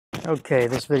Okay,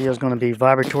 this video is going to be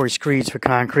vibratory screeds for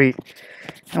concrete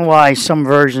and why some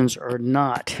versions are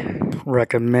not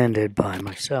recommended by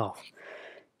myself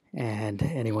and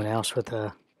anyone else with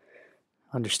a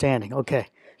understanding. Okay,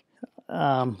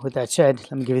 with that said,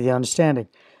 let me give you the understanding.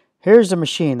 Here's the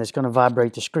machine that's going to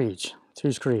vibrate the screeds,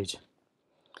 two screeds.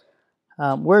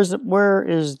 Where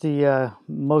is the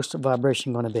most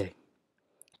vibration going to be?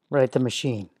 Right at the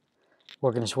machine,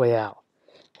 working its way out.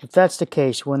 If that's the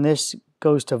case, when this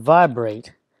goes to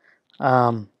vibrate,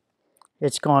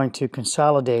 it's going to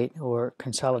consolidate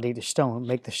the stone,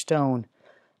 make the stone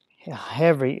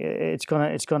heavy. It's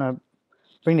gonna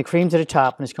bring the cream to the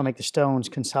top, and it's gonna make the stones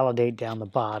consolidate down the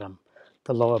bottom,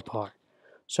 the lower part.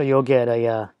 So you'll get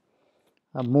a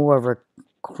more of a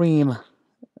cream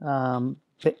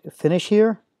finish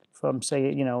here from,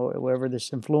 say, wherever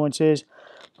this influence is,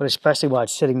 but especially while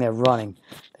it's sitting there running,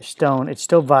 the stone, it's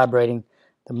still vibrating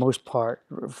the most part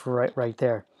for right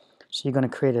there. So you're going to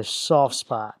create a soft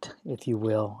spot, if you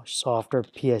will, softer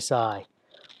PSI,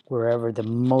 wherever the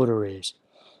motor is.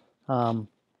 Now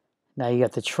you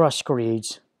got the truss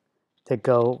screeds that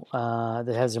go,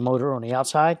 that has the motor on the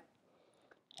outside,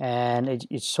 and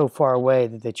it's so far away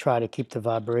that they try to keep the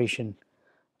vibration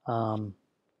on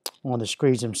the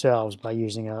screeds themselves by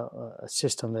using a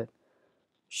system that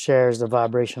shares the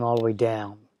vibration all the way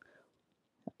down,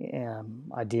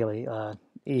 ideally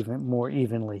more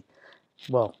evenly.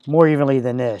 Well, more evenly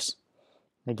than this.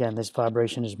 Again, this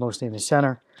vibration is mostly in the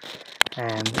center,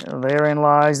 and therein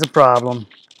lies the problem.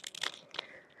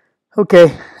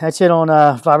 Okay, that's it on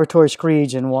vibratory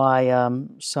screeds and why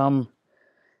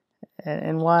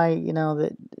my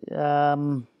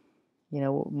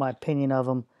opinion of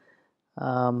them.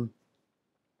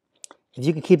 If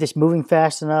you can keep this moving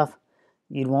fast enough,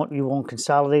 you won't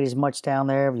consolidate as much down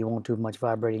there. You won't do much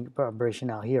vibration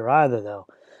out here either, though.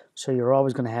 So you're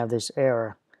always going to have this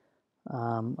error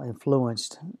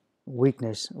influenced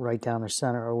weakness right down the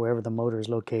center or wherever the motor is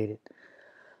located,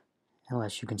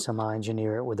 unless you can somehow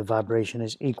engineer it where the vibration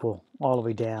is equal all the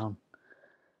way down.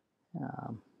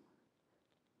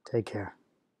 Take care.